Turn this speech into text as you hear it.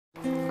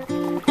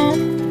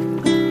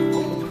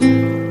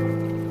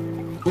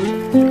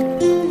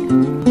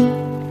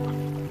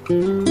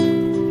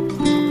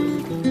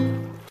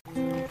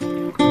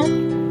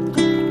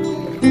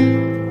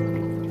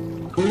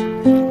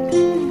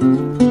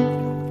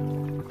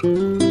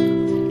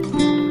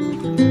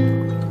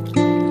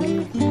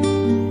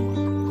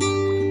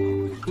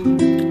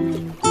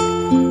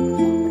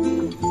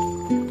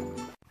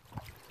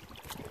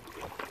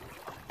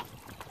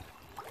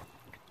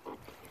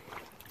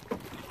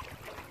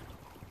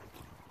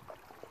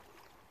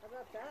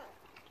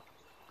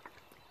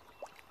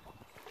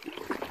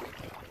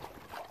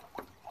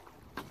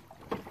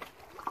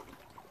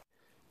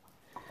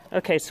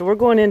Okay, so we're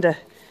going into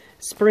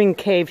Spring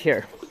Cave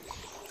here.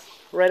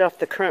 Right off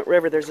the Current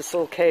River, there's this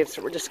little cave,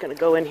 so we're just going to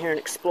go in here and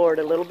explore it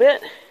a little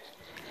bit.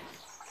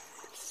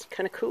 It's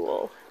kind of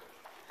cool.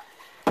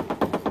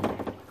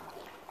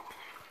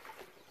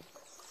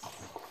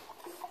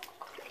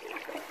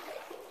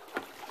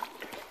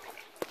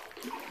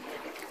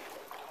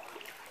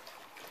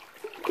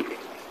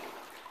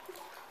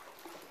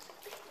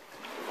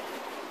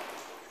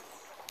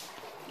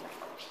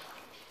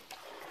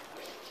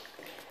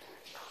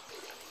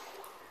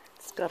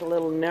 It's got a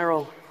little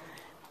narrow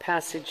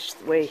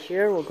passageway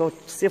here. We'll go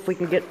see if we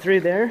can get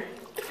through there.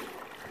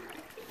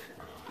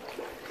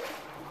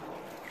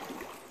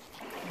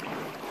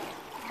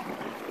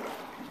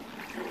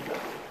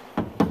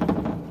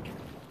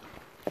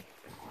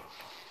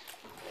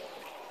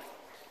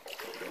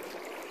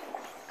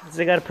 Has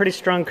it got a pretty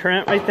strong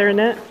current right there in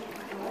that?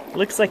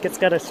 Looks like it's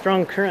got a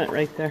strong current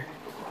right there.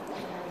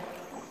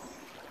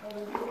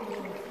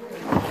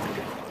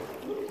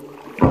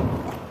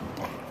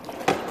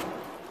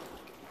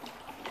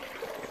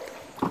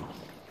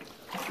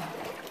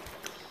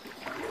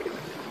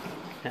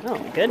 Oh,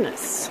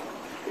 goodness.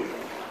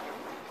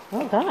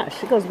 Oh,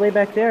 gosh, it goes way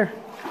back there.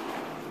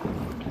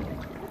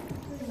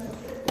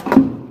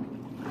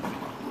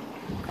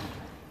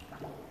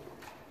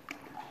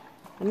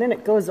 And then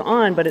it goes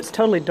on, but it's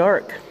totally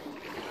dark.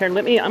 Here, I'm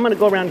going to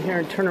go around here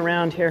and turn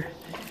around here.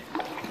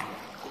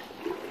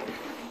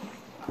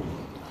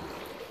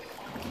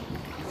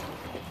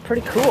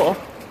 Pretty cool.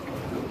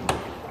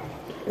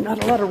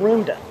 Not a lot of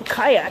room to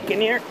kayak in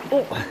here.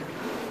 Oh.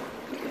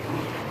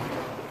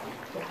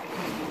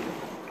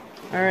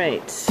 All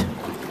right.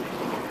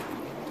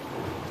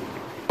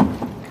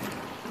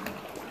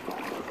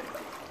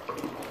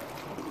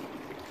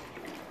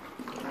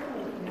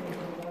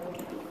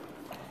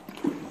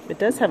 It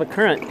does have a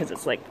current because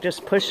it's like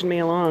just pushing me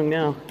along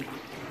now.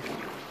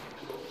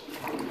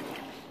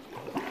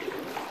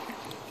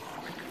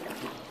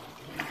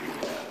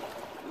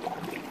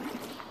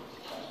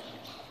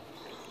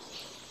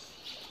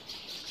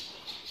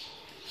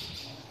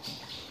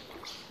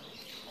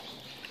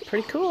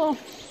 Pretty cool.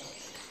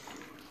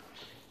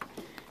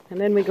 And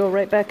then we go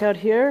right back out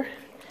here,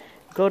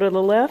 go to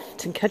the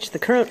left and catch the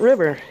Current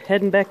River,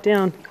 heading back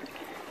down.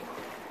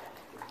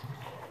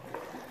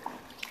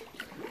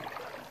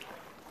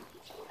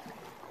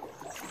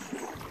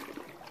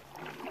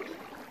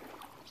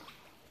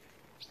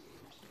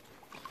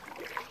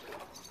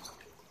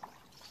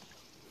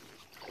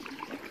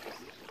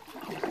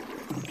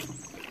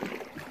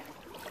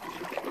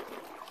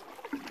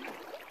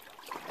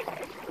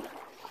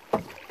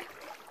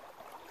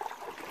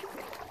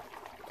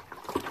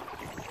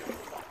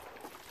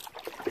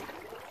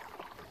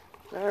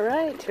 All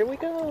right, here we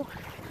go.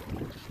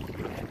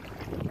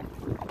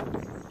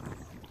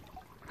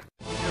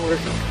 Now we're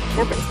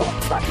camping spot.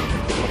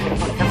 We're going to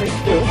want to come through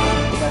the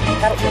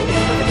paddle trail.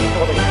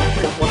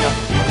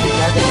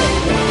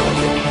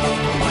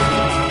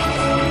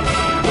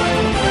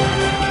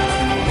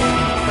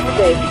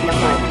 Okay,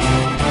 next time.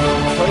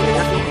 Go to your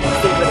nephew,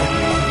 stay with it.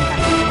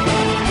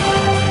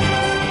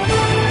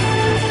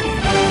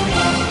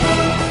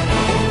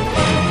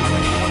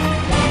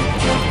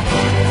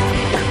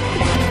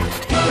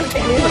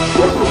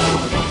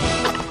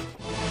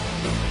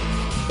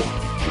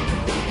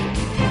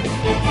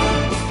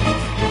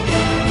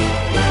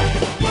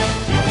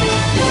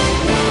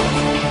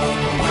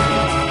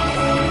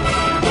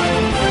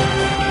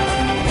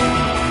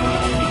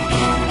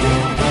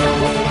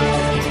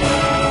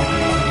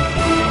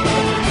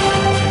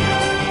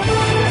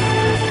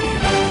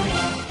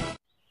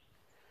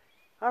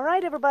 All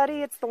right,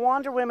 everybody, it's the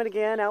Wander Women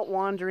again, out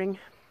wandering.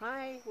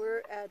 Hi,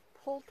 we're at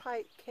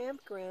Pull-Tight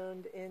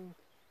Campground in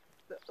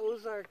the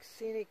Ozark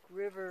Scenic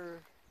River,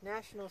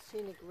 National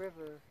Scenic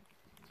River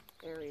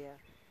area.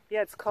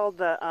 Yeah, it's called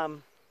the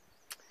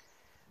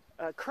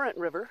Current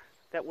River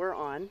that we're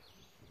on,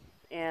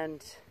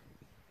 and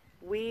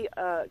we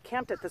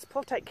camped at this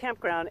Pull-Tight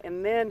Campground,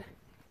 and then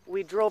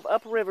we drove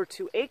upriver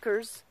to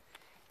Acres,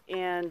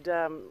 and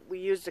we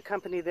used a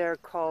company there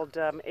called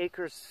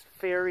Acres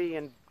Ferry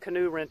and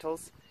Canoe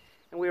Rentals,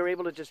 and we were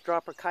able to just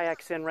drop our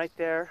kayaks in right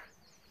there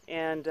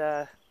and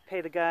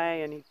pay the guy,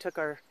 and he took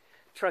our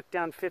truck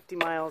down 20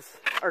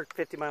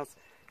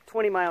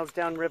 miles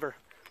downriver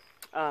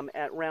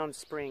at Round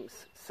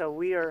Springs. So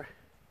we are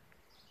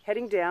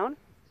heading down.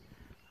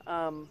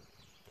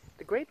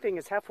 The great thing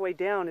is halfway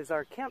down is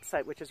our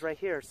campsite, which is right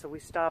here. So we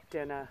stopped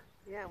and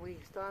yeah, we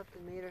stopped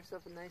and made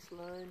ourselves a nice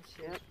lunch.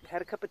 Yep,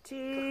 had a cup of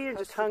tea and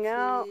just hung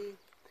out.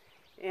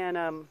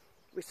 And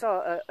we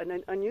saw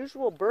an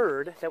unusual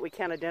bird that we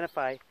can't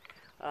identify.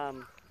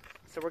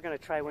 So we're going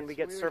to try when we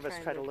get service,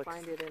 try to look. We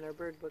were trying to find it in our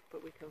bird book,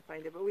 but we couldn't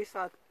find it. But we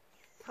saw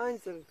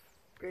tons of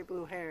great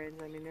blue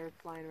herons. I mean, they're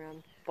flying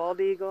around.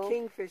 Bald eagle.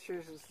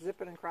 Kingfishers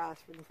zipping across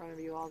in front of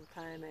you all the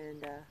time.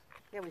 And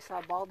yeah, we saw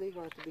a bald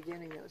eagle at the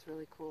beginning. That was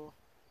really cool.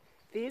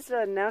 These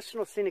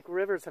National Scenic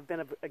Rivers have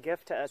been a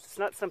gift to us. It's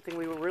not something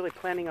we were really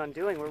planning on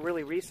doing. We're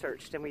really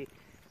researched, and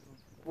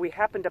we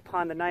happened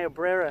upon the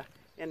Niobrara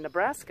in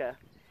Nebraska,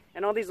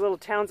 And all these little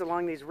towns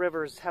along these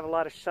rivers have a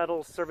lot of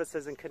shuttle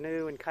services and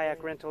canoe and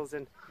kayak rentals.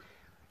 And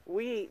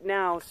we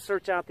now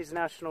search out these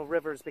national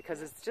rivers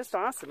because it's just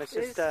awesome. It's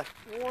just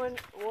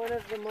one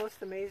of the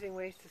most amazing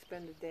ways to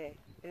spend a day.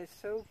 It's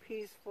so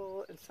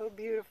peaceful and so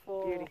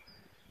beautiful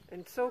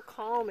and so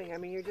calming. I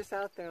mean, you're just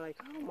out there like,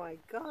 oh my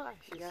gosh,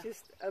 it's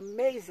just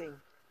amazing.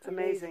 It's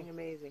amazing.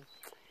 Amazing.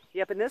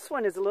 Yep, and this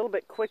one is a little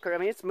bit quicker. I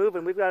mean, it's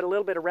moving. We've got a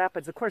little bit of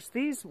rapids. Of course,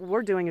 these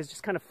we're doing is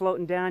just kind of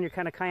floating down. You're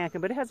kind of kayaking,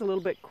 but it has a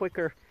little bit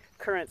quicker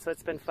current, so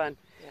it's been fun.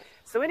 Yeah.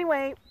 So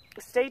anyway,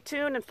 stay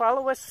tuned and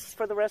follow us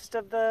for the rest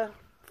of the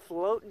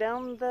float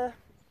down the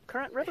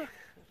current river.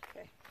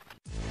 Okay.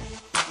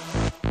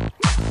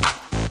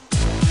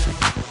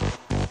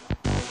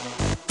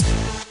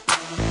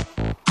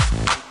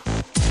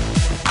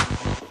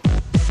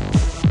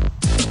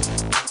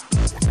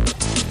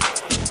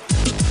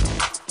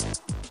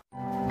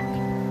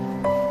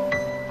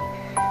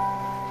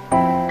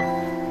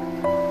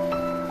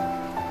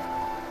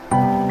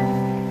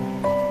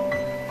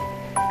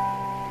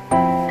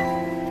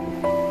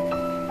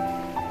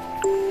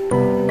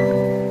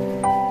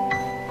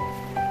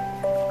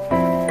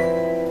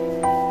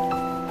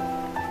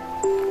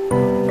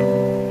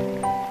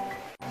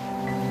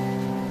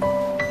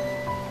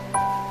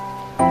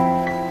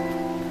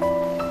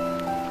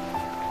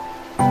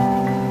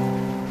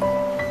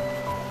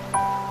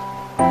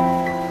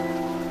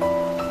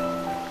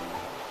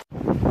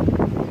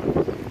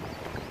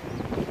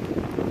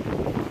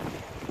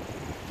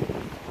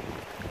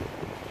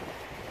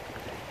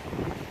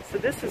 So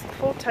this is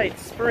Pull-Tight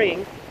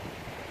Spring,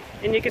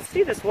 and you can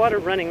see this water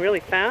running really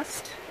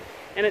fast,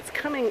 and it's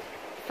coming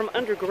from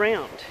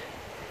underground.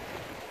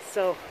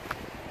 So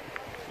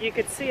you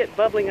could see it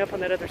bubbling up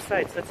on that other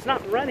side. So it's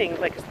not running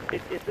like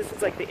this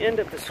is like the end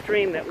of the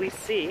stream that we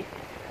see.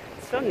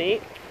 It's so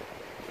neat.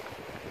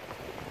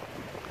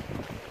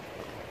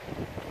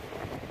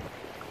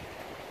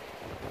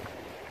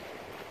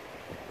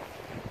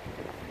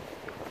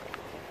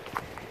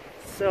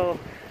 So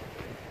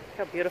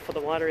how beautiful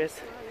the water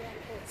is.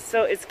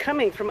 So it's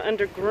coming from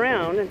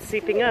underground and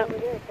seeping up.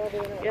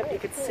 Yep, you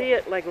can see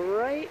it like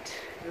right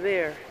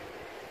there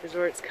is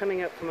where it's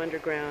coming up from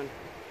underground.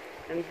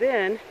 And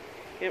then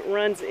it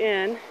runs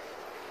in,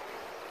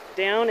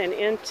 down and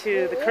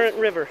into the current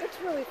river. It's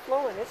really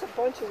flowing. It's a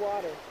bunch of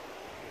water.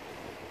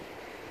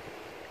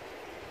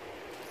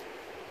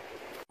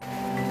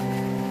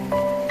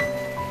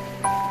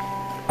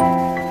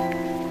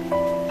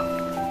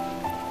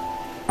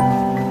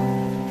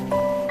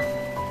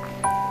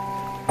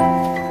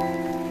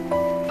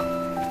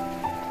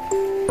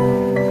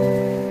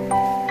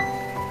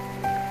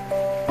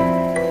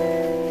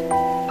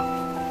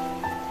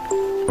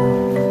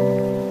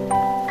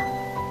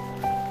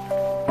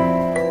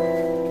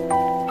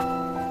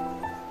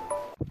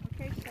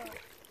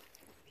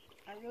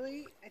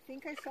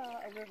 I saw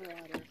a river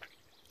otter,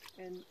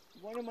 and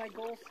one of my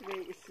goals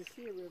today is to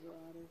see a river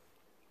otter.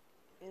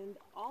 And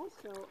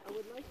also, I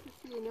would like to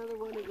see another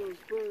one of those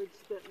birds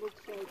that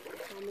looks like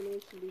a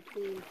combination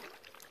between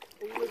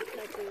a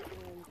woodpecker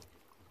and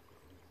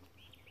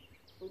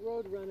a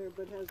roadrunner,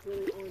 but has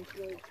really orange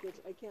legs, which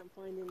I can't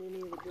find in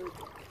any of the birds.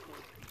 So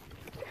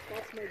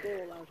that's my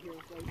goal out here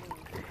right now.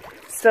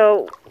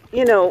 So,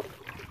 you know,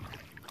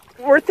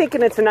 we're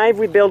thinking it's an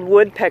ivory-billed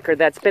woodpecker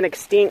that's been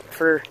extinct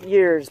for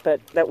years,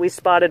 but that we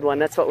spotted one.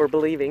 That's what we're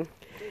believing. I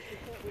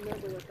can't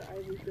remember what the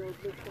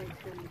ivory-billed looks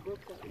like from the book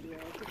that we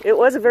read. It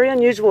was a very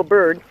unusual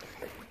bird,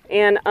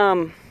 and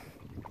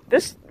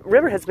this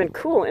river has been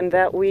cool in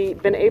that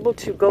we've been able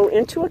to go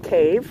into a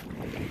cave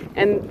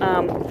and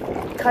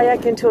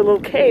kayak into a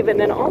little cave, and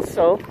then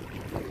also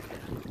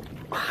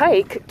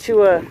hike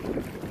to a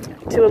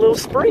little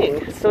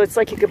spring. So it's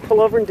like you could pull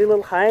over and do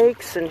little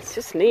hikes, and it's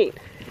just neat.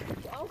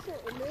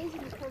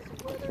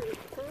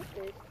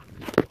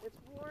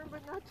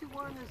 Too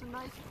warm, there's a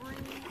nice breeze,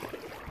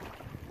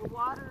 the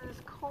water is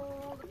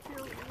cold, it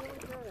feels really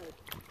good.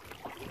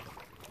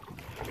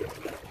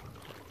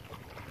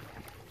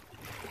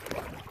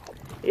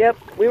 Yep,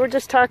 we were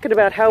just talking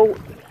about how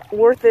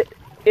worth it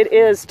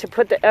is to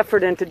put the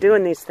effort into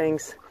doing these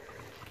things.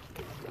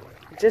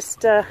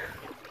 Just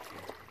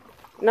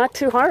not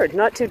too hard,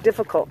 not too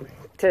difficult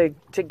to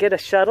get a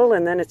shuttle,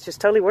 and then it's just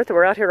totally worth it.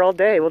 We're out here all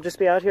day. We'll just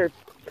be out here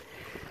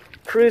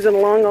cruising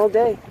along all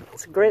day.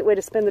 It's a great way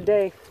to spend the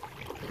day.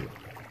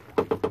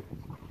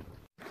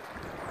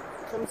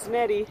 Comes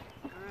Nettie.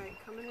 All right,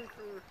 coming in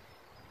for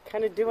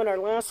kind of doing our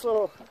last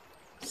little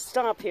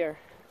stop here.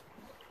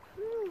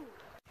 Woo.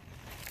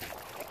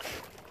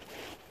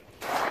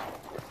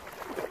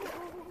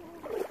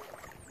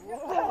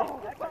 Whoa,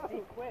 that got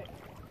me quick.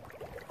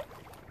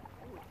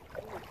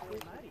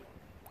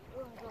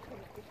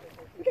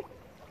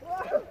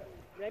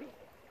 Ready?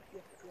 Yeah.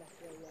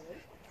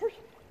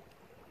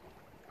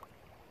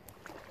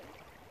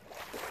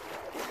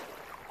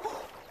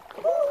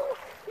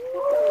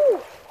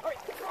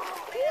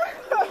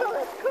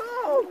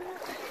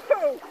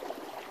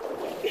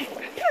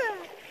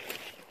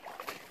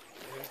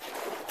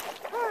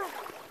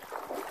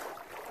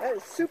 That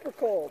is super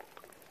cold.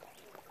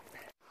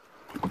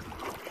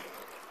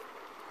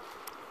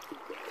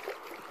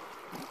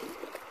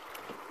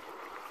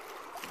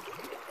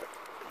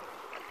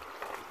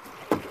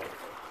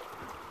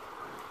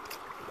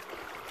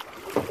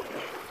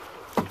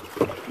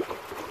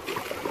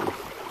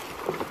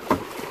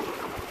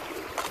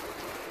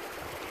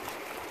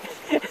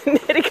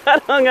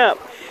 got hung up.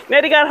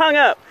 Nettie got hung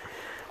up.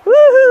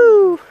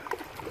 Woohoo!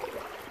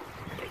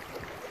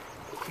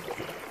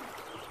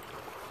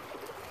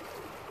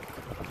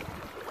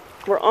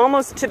 We're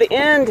almost to the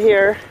end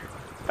here.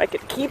 If I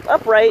could keep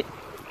upright.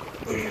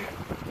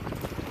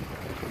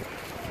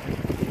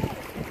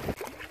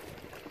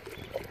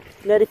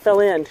 Nettie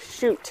fell in.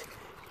 Shoot.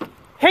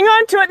 Hang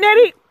on to it,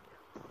 Nettie!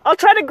 I'll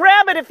try to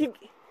grab it if you...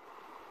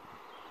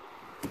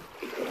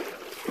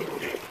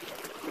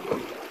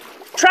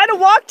 Try to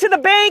walk to the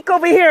bank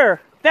over here.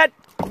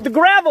 The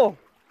gravel.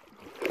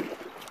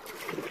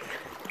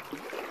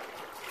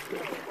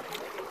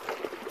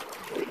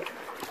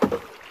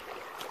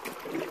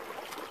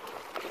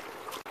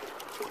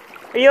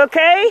 Are you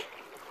okay?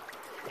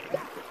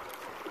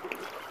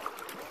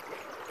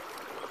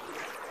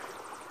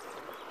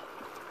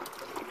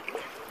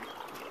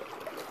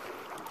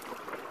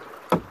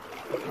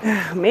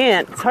 Oh,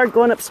 man, it's hard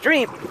going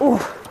upstream. Ooh.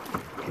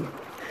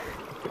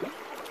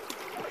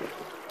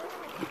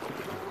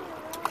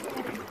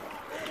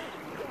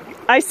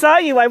 I saw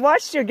you. I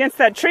watched you against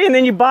that tree, and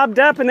then you bobbed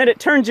up, and then it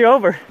turned you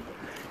over.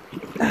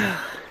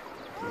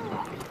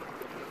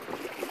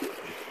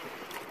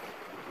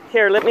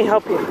 Here, let me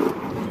help you.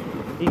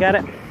 You got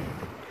it?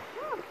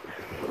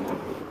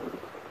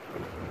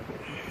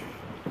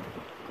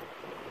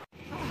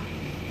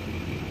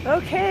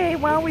 Okay,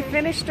 well, we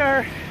finished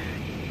our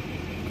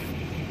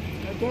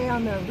day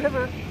on the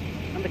river.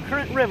 On the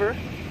current river.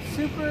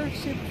 Super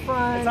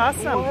fun. It's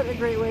awesome. What a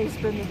great way to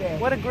spend the day.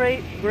 What a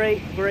great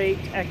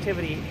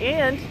activity.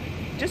 And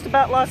just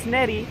about lost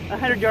Nettie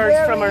 100 yards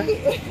from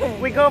her.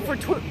 We go for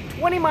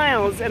 20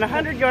 miles and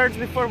 100 yards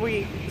before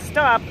we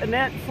stop, and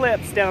that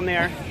flips down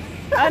there.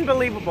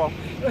 Unbelievable.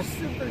 It was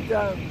super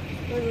dumb.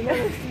 It was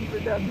another super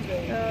dumb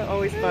thing.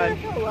 Always fun.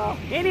 Oh, well.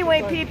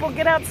 Anyway, people,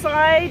 get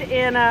outside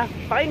and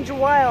find your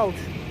wild.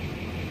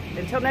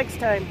 Until next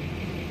time.